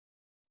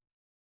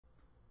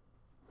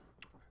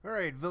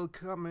Alright,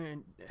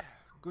 willkommen.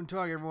 Guten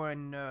Tag,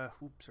 everyone.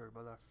 Oops, sorry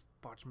about that.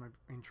 Botched my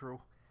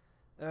intro.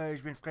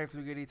 Ich bin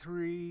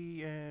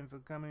Freifelder83 and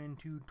willkommen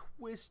to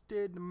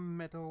Twisted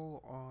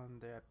Metal on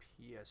the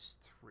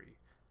PS3.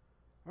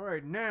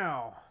 Alright,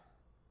 now,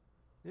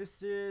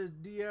 this is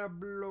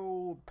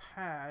Diablo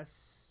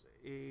Pass.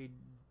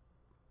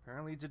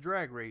 Apparently it's a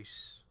drag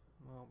race.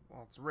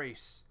 Well, it's a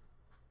race.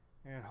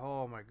 And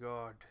oh my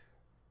god.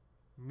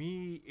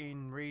 Me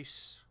in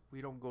race, we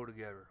don't go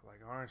together.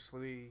 Like,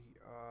 honestly,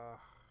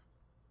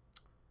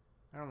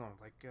 I don't know.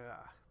 Like,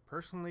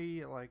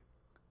 personally, like,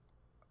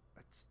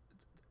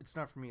 it's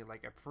not for me.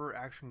 Like, I prefer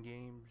action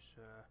games,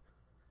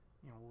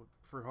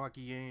 for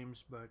hockey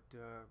games, but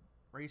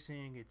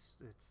racing, it's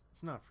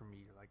not for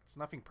me. Like, it's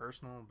nothing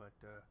personal, but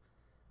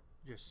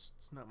just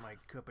it's not my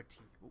cup of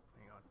tea. Oh,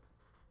 hang on.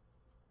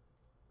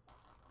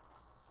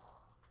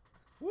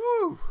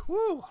 Woo!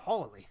 Woo!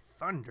 Holy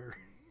thunder!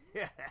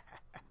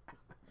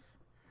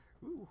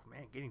 Ooh,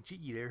 man, getting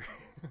cheeky there.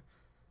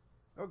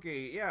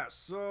 Okay, yeah,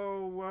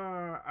 so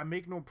I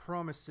make no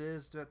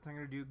promises that I'm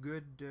gonna do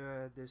good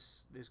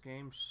this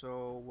game,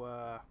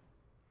 so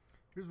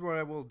here's what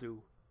I will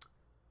do.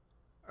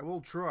 I will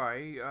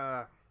try,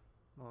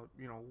 well,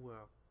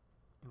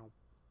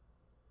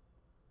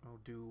 I'll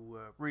do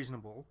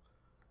reasonable,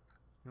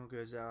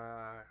 because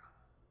I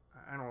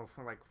don't know,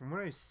 from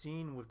what I've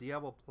seen with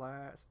Diablo's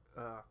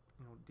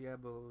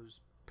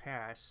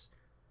Pass.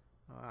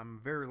 I'm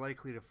very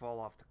likely to fall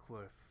off the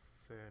cliff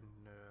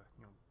and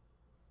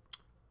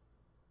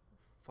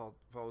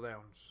fall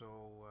down.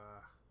 So,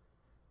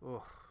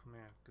 oh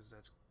man, because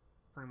that's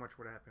pretty much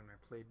what happened. I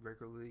played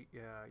regularly,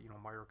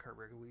 Mario Kart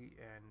regularly,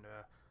 and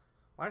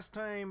last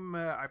time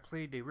I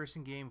played a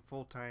racing game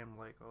full time,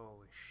 like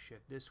holy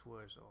shit, this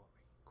was holy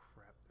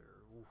crap.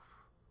 There, oof,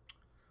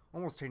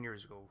 almost 10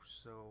 years ago.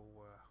 So,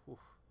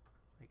 oof,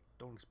 I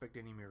don't expect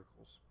any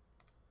miracles.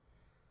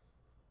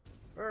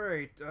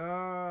 Alright,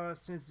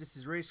 since this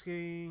is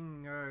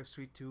racing,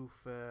 Sweet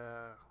Tooth,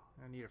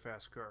 I need a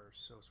fast car,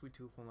 so Sweet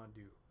Tooth will not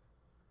do.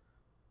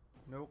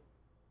 Nope.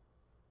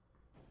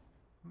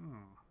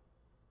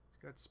 It's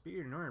got speed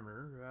and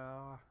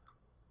armor,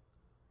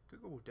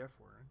 could go with Death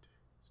Warrant.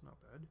 It's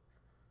not bad.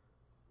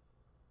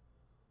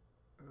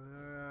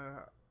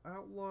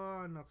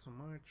 Outlaw, not so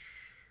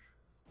much.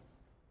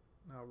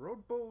 Now,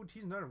 Roadboat,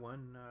 he's another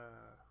one,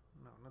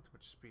 no, not too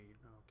much speed.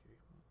 Okay,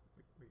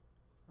 wait.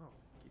 Oh,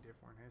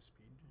 Death Warrant has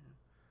speed.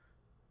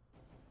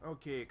 Yeah.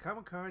 Okay,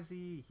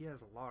 Kamikaze, he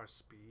has a lot of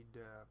speed,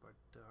 but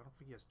I don't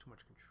think he has too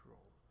much control.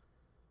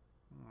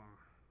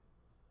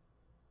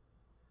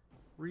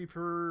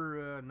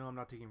 Reaper, no, I'm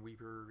not taking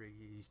Reaper.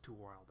 He's too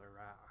wild there.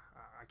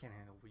 I can't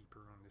handle Reaper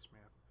on this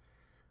map.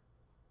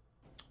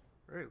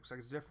 Alright, looks like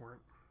it's Death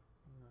Warrant.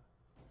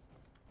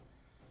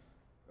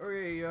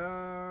 Okay, oh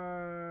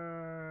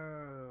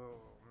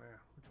man,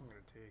 which one am I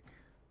gonna take?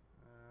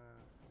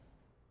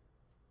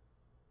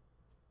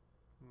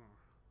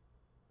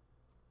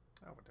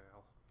 Oh, what the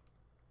hell.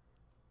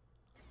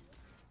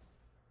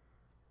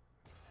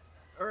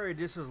 Alright,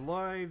 this is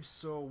live,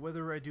 so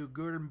whether I do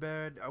good or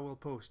bad, I will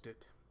post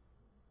it.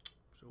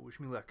 So wish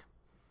me luck.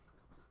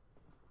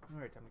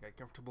 Alright, time to get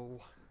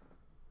comfortable.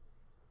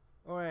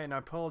 Oh, and I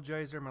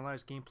apologize there, my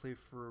last gameplay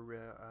for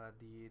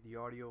the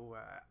audio.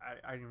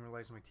 I didn't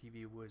realize my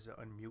TV was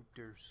unmute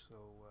there, so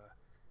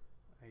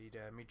I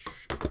made sure...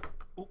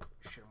 Oh,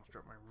 shit, I almost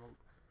dropped my remote.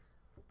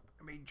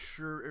 I made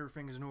sure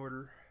everything is in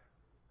order.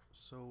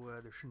 So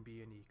there shouldn't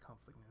be any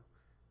conflict now.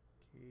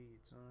 Okay,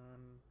 it's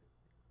on.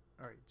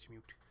 Alright, it's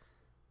mute.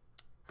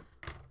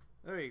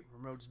 Alright,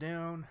 remote's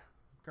down.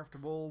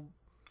 Comfortable.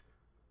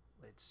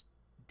 Let's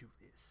do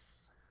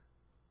this.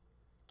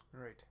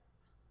 Alright.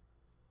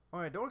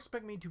 Alright, don't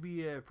expect me to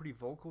be pretty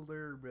vocal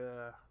there.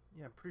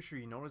 Yeah, I'm pretty sure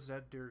you noticed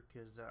that there,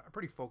 because I'm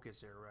pretty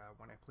focused there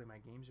when I play my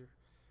games here.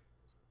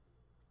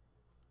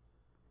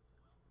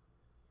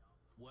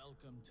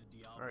 Welcome to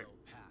Diablo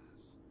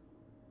Pass.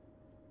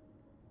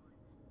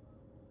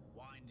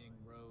 Winding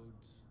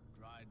roads,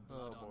 dried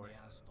blood on the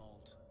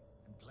asphalt,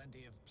 and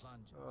plenty of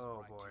plunges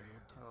right to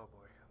your death. Oh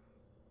boy.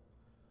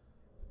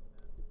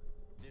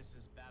 This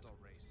is Battle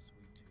Race,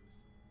 Sweet Tooth.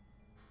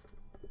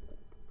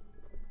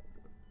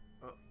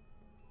 Oh.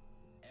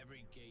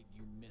 Every gate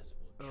you miss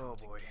will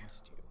count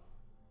against you.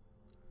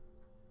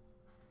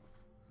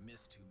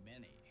 Miss too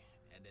many,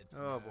 and it's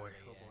an early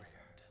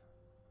end.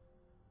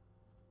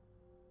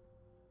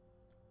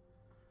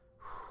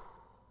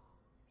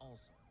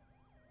 Also,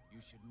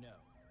 you should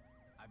know,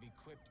 I've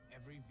equipped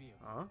every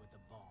vehicle with a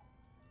bomb.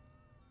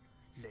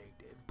 Like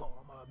the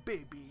bomber,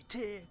 baby,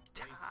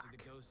 tick-tock. Race to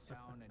the ghost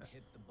town and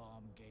hit the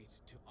bomb gate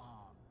to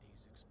arm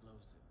these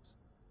explosives.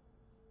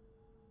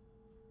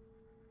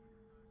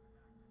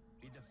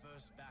 Be the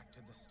first back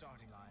to the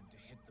starting line to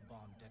hit the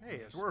bomb detonation.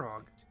 Hey, it's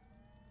Warhog.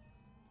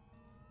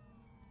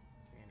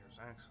 Okay, there's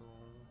Axel.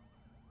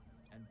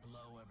 And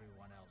blow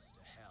everyone else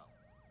to hell.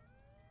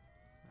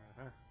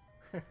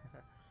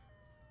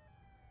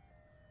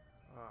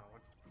 Oh,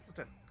 what's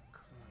that?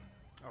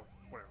 Oh,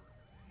 whatever.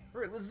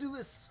 Alright, let's do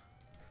this!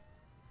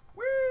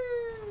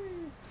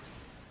 Whee!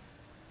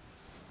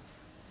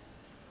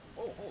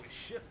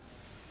 shit.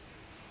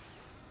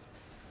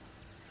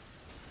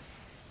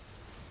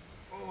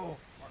 Oh,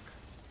 fuck.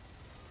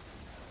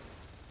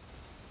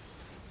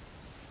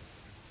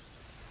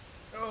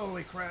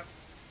 Holy crap.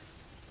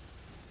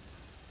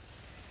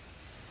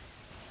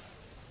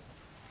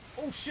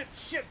 Oh, shit,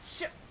 shit,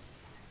 shit.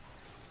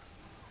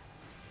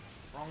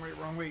 Wrong way,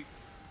 wrong way.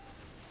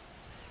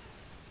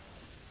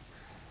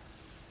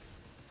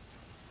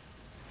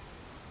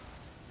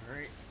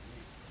 Alright.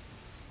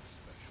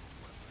 Special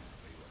weapon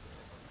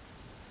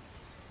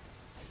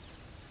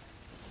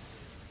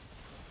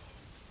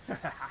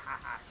available.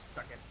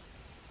 Suck it.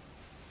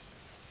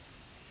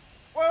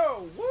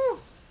 Whoa! Woo!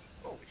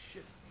 Holy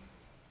shit.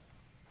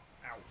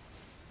 Ow.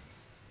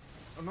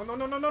 Oh, no, no,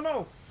 no, no, no,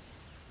 no!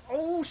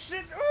 Oh,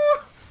 shit!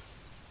 Oh!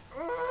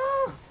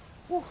 Oh!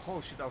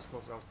 Oh, shit, that was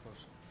close, that was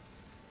close.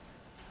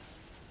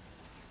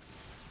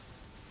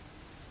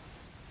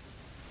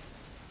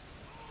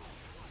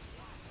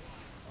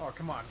 Oh,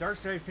 come on.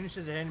 Darkseid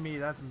finishes an enemy.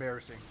 That's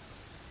embarrassing.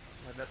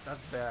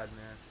 That's bad,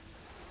 man.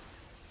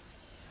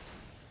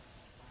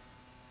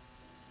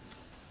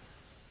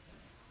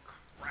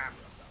 Crap.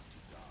 You're about to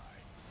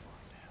die.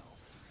 Find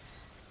health.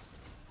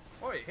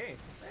 Oi, hey,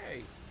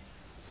 hey.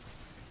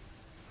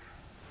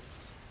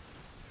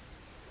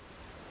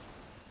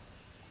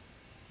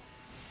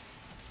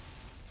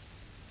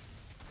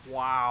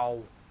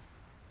 Wow.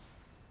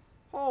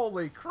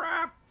 Holy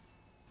crap.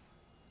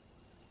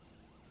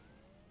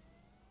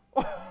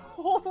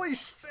 Holy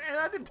shit,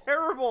 I did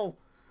terrible.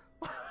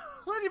 I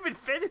didn't even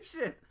finish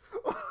it.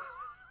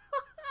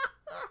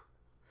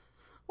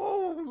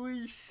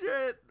 Holy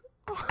shit.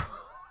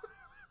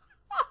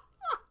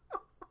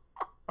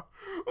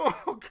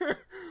 Okay.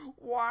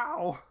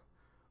 Wow.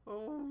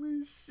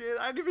 Holy shit.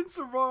 I didn't even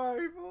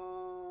survive.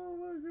 Oh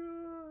my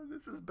god.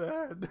 This is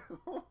bad.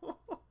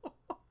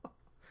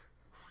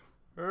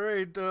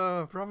 Alright,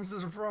 promise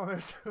is a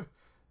promise.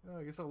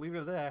 I guess I'll leave it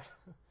at that.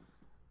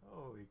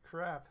 Holy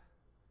crap.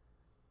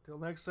 Till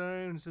next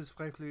time, this is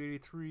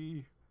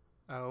 583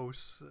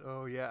 House.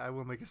 Oh yeah, I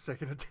will make a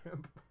second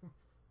attempt.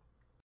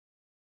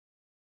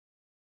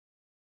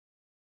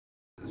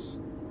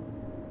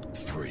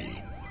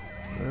 3.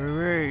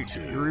 Alright,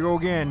 here we go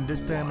again. This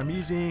time I'm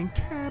using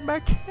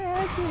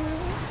Kamikaze.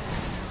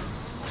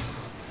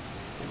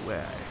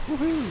 Wow.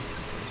 Woohoo!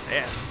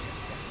 Yeah.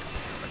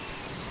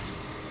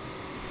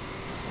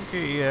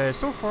 Okay,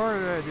 so far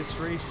this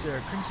race,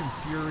 Crimson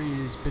Fury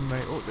has been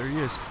my... Oh, there he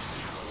is.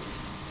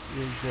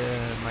 Is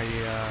my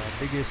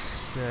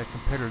biggest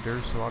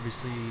competitor, so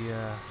obviously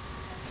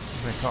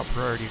my top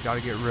priority. Got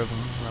to get rid of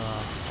him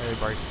either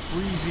by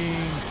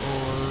freezing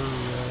or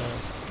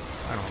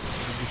I don't know,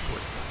 destroy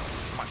it.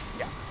 Come on,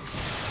 yeah.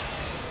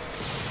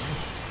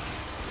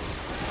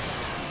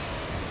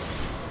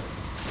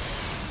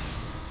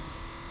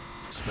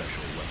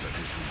 Special weapon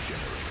is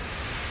regenerated.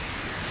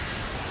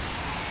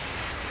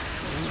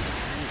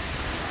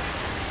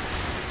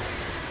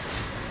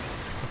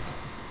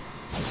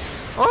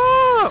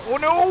 Ah! Oh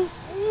no!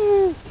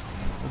 Ooh!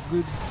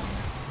 Good.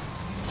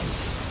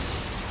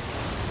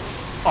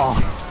 Oh,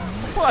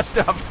 what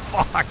the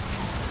fuck?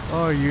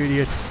 Oh, you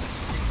idiot!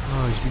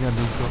 Oh, he's being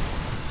neutral.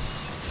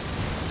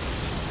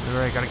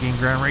 Alright, gotta gain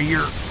ground right here.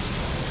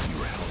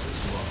 Your health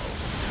is low.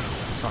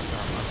 Fuck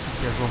off!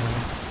 You guys want me?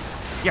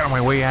 Get out of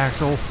my way,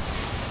 Axel!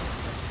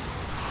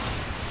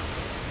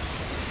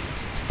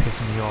 It's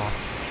pissing me off.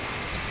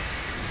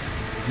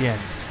 Again.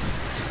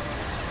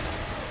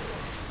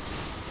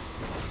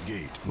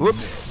 Gate Whoops!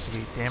 missed.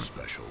 Gate, damn it.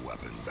 Special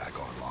weapon back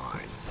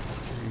online.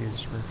 There he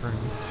is, right in front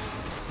of me.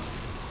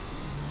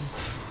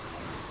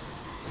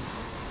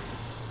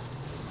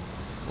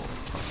 Oh,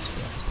 fuck this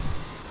bastard.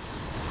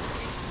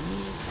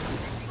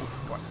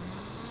 What?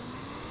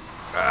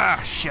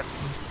 Ah, shit!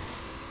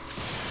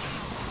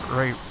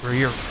 Right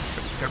here.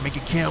 Gotta make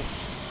it count.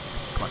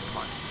 Come on, come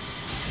on.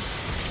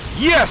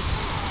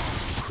 Yes!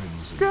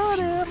 Crimson Got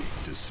Fury him.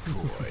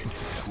 destroyed.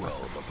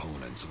 12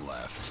 opponents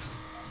left.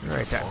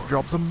 Alright, time to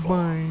drop some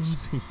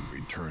mines.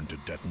 Return to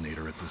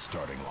detonator at the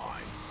starting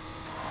line.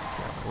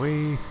 Get out of my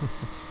way.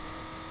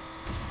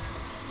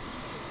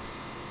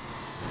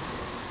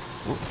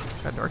 Oh,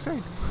 that dark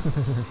side.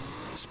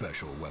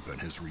 Special weapon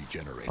has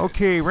regenerated.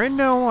 Okay, right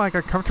now I got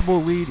a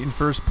comfortable lead in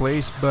first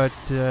place, but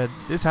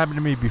this happened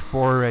to me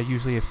before.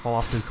 Usually I fall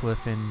off the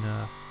cliff and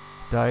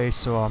die,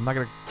 so I'm not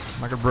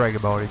gonna brag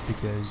about it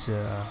because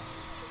oh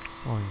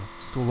yeah,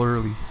 it's still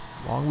early,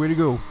 long way to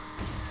go.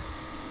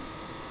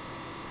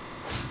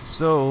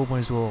 So might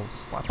as well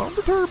slap on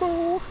the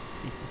turbo.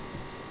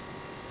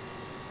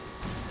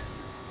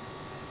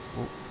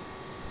 Oh,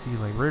 see,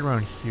 like right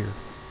around here.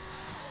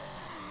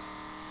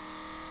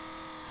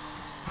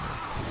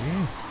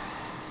 Okay.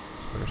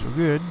 So far so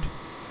good.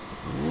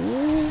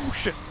 Oh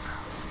shit!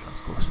 That was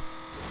close.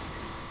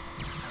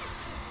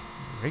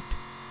 Right.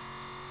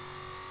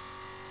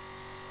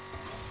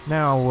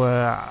 Now,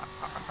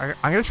 I'm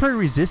gonna try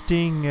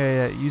resisting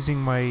using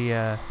my,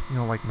 you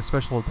know, like my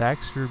special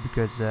attacks here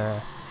because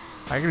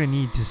I'm gonna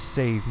need to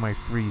save my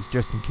freeze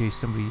just in case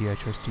somebody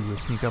tries to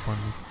sneak up on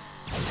me.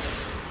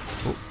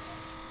 Oh,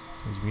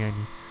 somebody's behind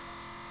me.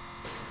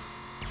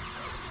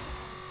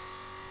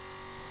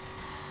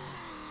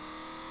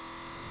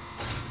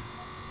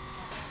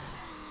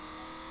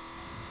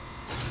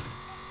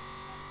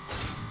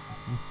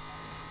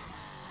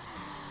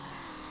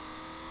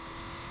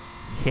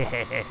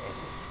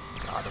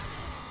 Got him.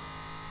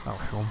 I'll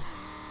show him.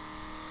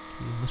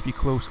 Okay, must be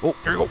close. Oh,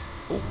 there you go.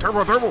 Oh,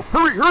 turbo, turbo.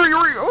 Hurry, hurry,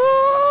 hurry.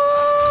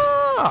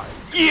 Oh,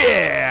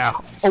 yeah.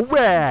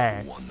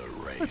 Alright.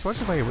 Let's watch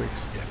the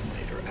fireworks.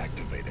 Detonator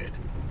activated.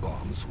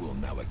 Bombs will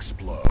now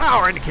explode.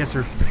 Power in the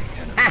kisser.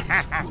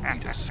 Enemies will be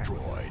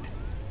destroyed.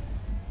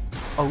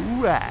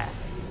 Alright.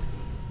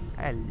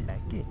 I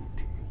like it.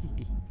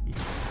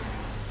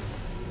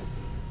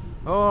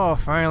 Oh,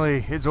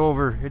 finally. It's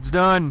over. It's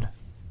done.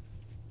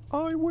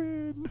 I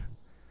win.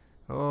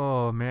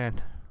 Oh,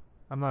 man.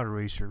 I'm not a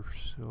racer,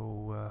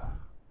 so,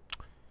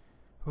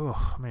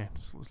 oh, man.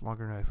 This was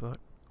longer than I thought.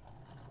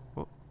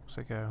 Oh, looks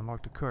like I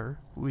unlocked a car.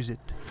 Who is it?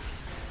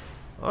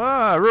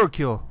 Ah,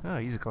 Roadkill. Ah,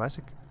 he's a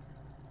classic.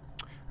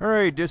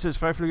 Alright, this is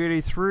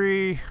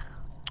 583.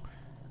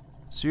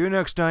 See you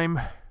next time.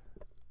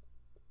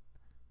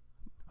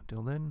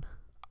 Until then,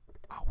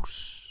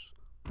 aus.